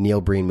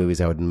 Neil Breen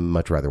movies I would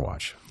much rather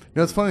watch.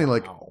 It's funny,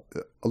 like...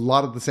 A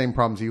lot of the same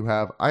problems you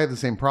have, I have the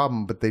same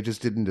problem, but they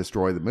just didn't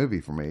destroy the movie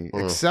for me.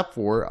 Except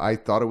for, I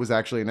thought it was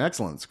actually an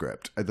excellent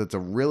script. That's a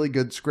really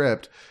good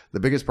script.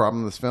 The biggest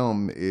problem in this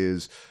film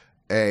is,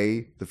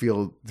 A, the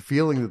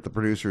feeling that the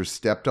producers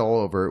stepped all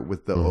over it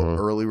with the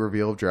early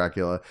reveal of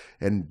Dracula,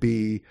 and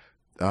B,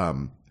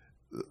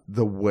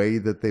 the way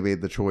that they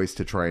made the choice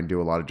to try and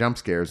do a lot of jump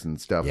scares and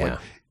stuff. Yeah. Like,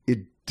 it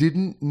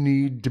didn't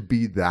need to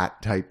be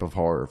that type of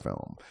horror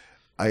film.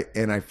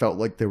 I felt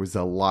like there was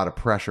a lot of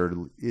pressure.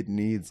 It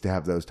needs to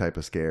have those type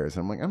of scares.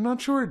 I'm like, I'm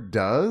not sure it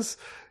does.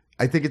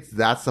 I think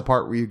that's the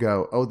part where you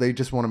go, oh, they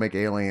just want to make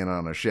Alien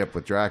on a ship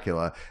with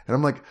Dracula. And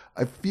I'm like,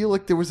 I feel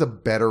like there was a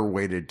better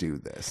way to do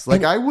this.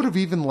 Like, I would have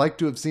even liked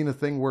to have seen a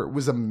thing where it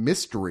was a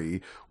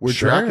mystery, where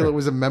Dracula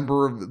was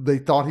they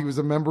thought he was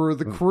a member of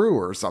the crew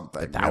or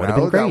something. That would have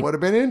been great. That would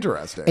have been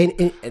interesting.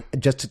 And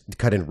just to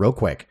cut in real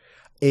quick,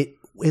 it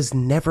was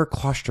never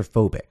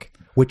claustrophobic.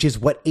 Which is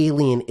what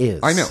Alien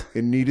is. I know.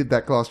 It needed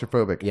that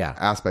claustrophobic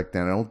aspect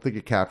then. I don't think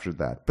it captured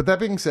that. But that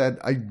being said,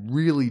 I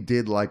really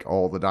did like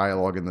all the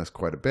dialogue in this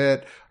quite a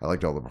bit. I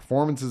liked all the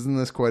performances in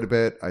this quite a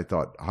bit. I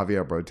thought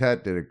Javier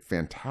Botet did a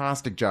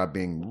fantastic job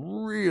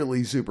being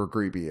really super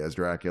creepy as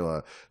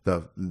Dracula,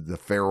 the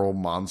feral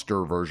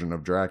monster version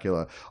of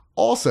Dracula.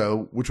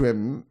 Also, which we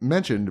haven't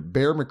mentioned,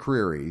 Bear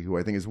McCreary, who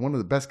I think is one of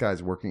the best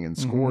guys working in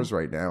scores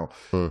right now,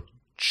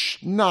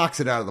 knocks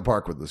it out of the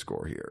park with the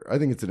score here. I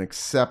think it's an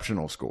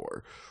exceptional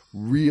score.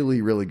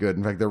 Really, really good.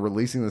 In fact, they're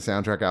releasing the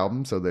soundtrack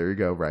album, so there you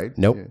go, right?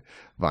 Nope. Yeah.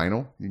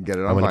 Vinyl. You can get it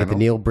on vinyl. I'm going to get the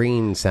Neil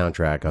Breen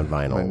soundtrack on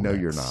vinyl. No,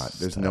 you're not.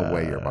 There's no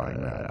way you're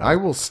buying that. I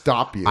will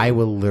stop you. I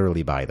will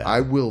literally buy that. I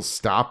will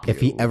stop you.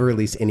 If he ever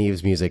released any of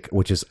his music,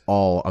 which is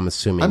all, I'm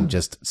assuming,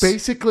 just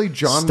basically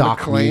John stock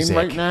McClane music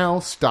right now,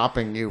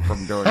 stopping you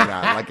from doing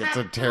that like it's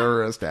a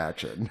terrorist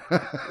action.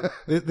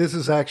 This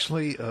is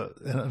actually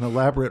an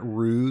elaborate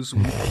ruse.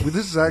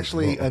 This is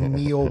actually a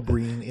Neil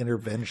Breen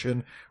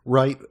intervention,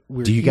 right?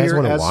 Do you guys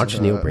want to watch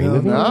a Neil Breen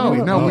movie?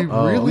 No, we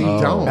really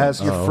don't.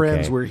 As your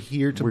friends, okay. we're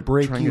here to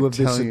break you of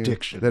this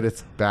addiction. That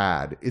it's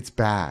bad. It's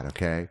bad,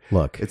 okay?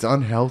 Look. It's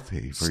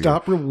unhealthy for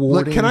Stop you.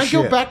 rewarding Look, can I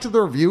go shit. back to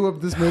the review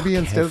of this movie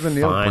instead of the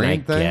Neil fine, Breen I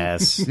thing?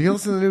 guess. You can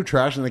listen to the new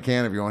Trash in the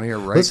Can if you want to hear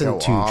Ray Listen go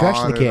to Trash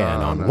in the and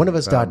Can on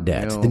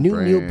oneofus.net. The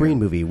new Neil Breen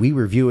movie. We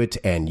review it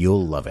and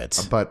you'll love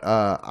it. But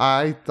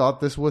I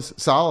thought this was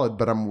solid,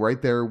 but I'm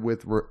right there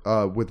with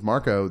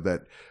Marco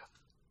that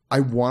I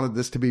wanted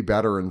this to be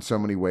better in so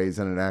many ways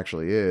than it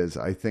actually is.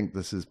 I think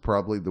this is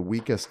probably the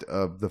weakest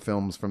of the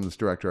films from this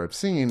director I've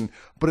seen,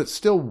 but it's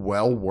still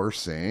well worth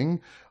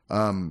seeing.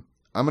 I'm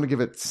going to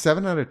give it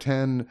 7 out of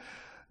 10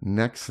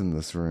 necks in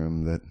this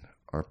room that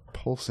are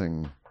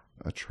pulsing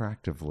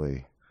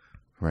attractively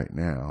right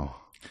now.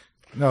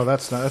 No,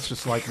 that's not. That's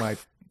just like my.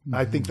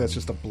 I think that's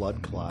just a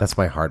blood clot. That's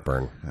my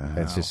heartburn.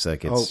 It's just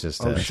like it's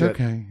just. Shit.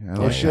 Okay.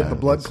 Oh shit! The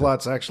blood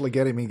clot's actually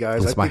getting me,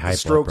 guys. It's I my think high the blood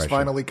stroke's pressure.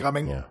 finally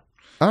coming. Yeah.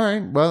 All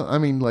right. Well, I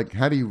mean, like,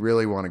 how do you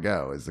really want to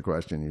go is the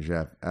question you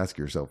should ask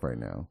yourself right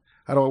now.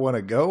 How do I want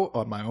to go?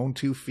 On my own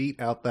 2 feet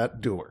out that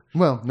door.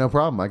 Well, no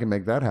problem. I can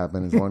make that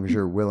happen as long as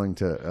you're willing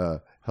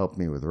to help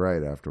me with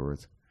right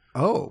afterwards.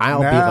 Oh,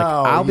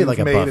 I'll be like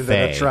a you've made buffet.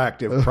 it an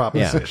attractive Yeah,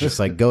 proposition. it's just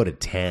like go to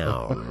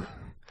town.